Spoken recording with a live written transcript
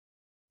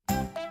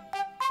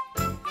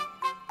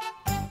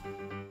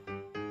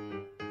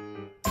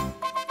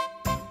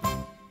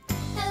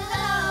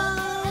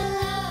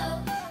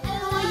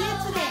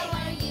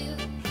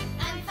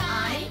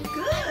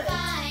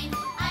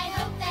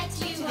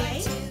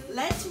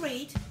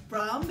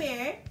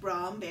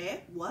brown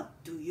bear,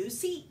 what do you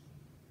see?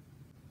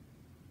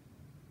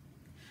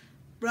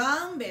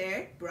 Brown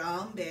bear,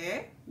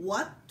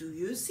 what do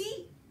you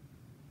see?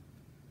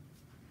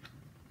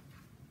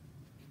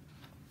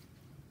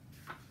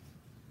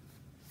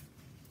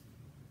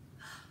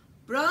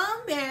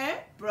 Brown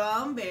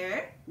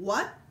bear,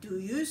 what do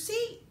you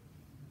see?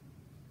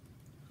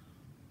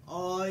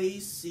 I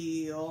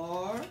see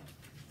a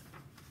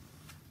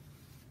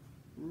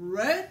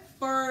red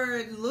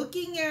bird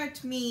looking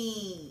at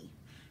me.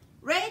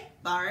 Red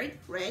bird,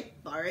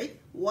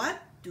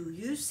 what do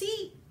you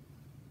see?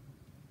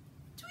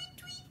 Tweet,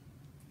 tweet.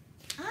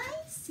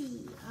 I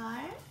see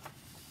a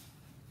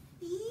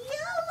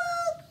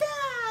yellow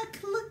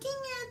duck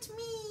looking at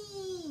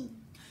me.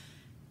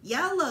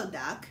 Yellow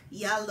duck,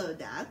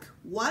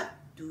 what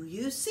do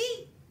you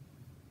see?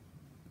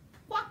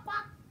 Quack,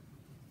 quack.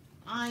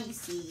 I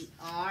see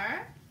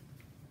a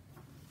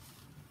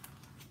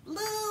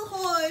blue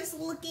horse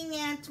looking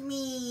at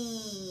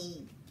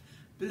me.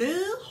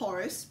 Blue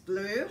horse,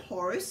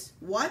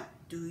 what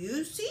do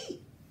you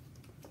see?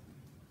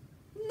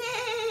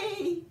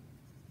 Nay,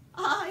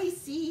 I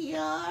see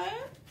a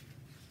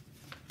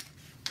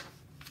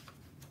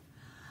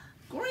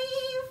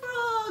green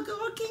frog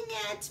looking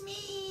at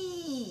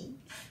me.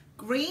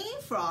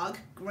 Green frog,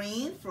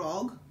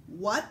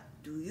 what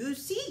do you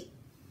see?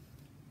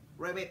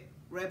 Rabbit,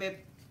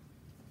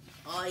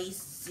 I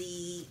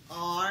see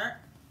a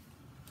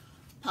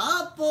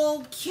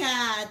purple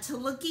cat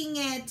looking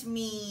at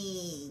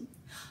me.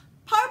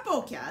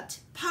 Purple cat,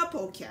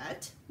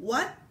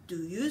 what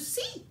do you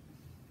see?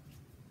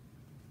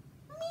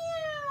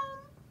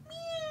 Meow,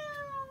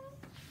 meow.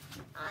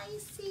 I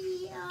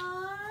see a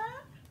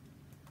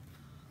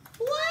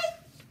white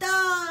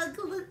dog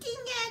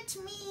looking at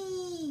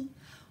me.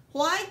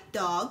 White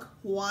dog,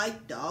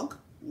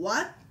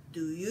 what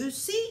do you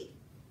see?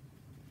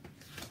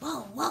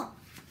 Whoa.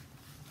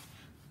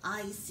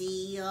 I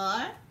see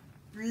a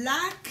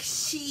black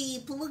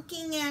sheep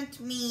looking at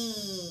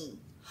me.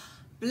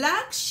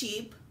 Black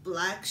sheep,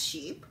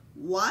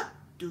 what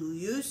do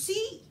you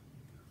see?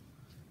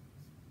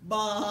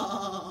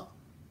 Ba,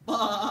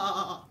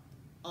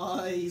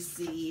 I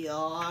see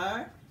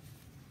a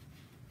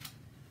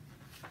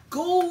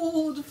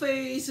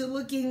goldfish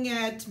looking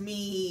at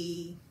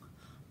me.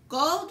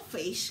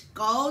 Goldfish,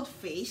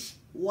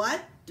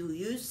 what do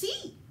you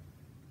see?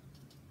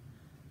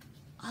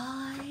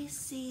 I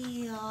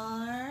see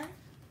a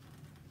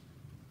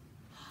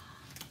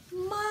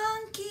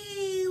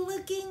monkey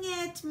looking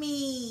at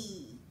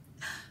me.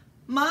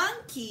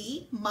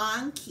 Monkey,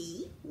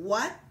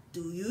 what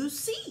do you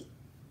see?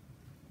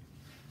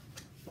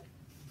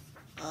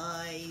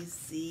 I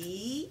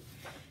see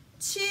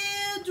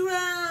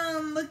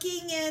children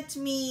looking at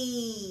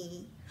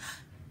me.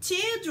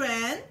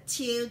 Children,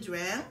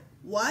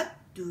 what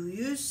do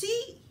you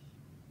see?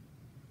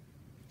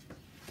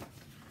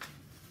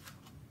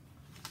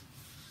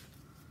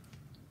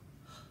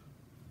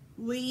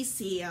 We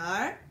see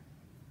a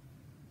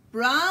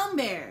brown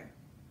bear,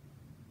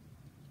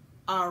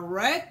 a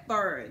red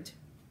bird,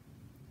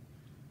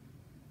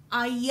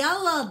 a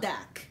yellow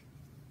duck,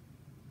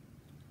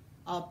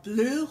 a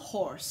blue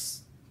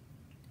horse,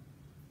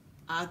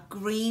 a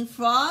green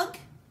frog,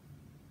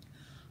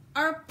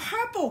 a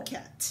purple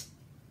cat,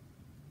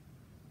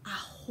 a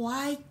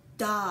white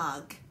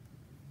dog,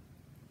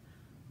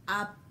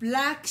 a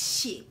black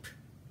sheep,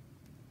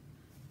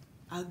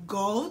 a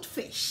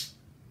goldfish,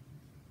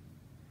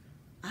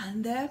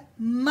 and a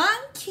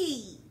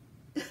monkey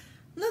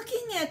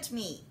looking at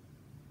me.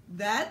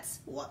 That's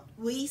what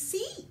we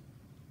see.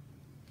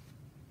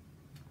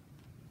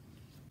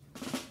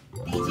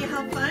 Did you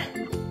have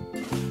fun?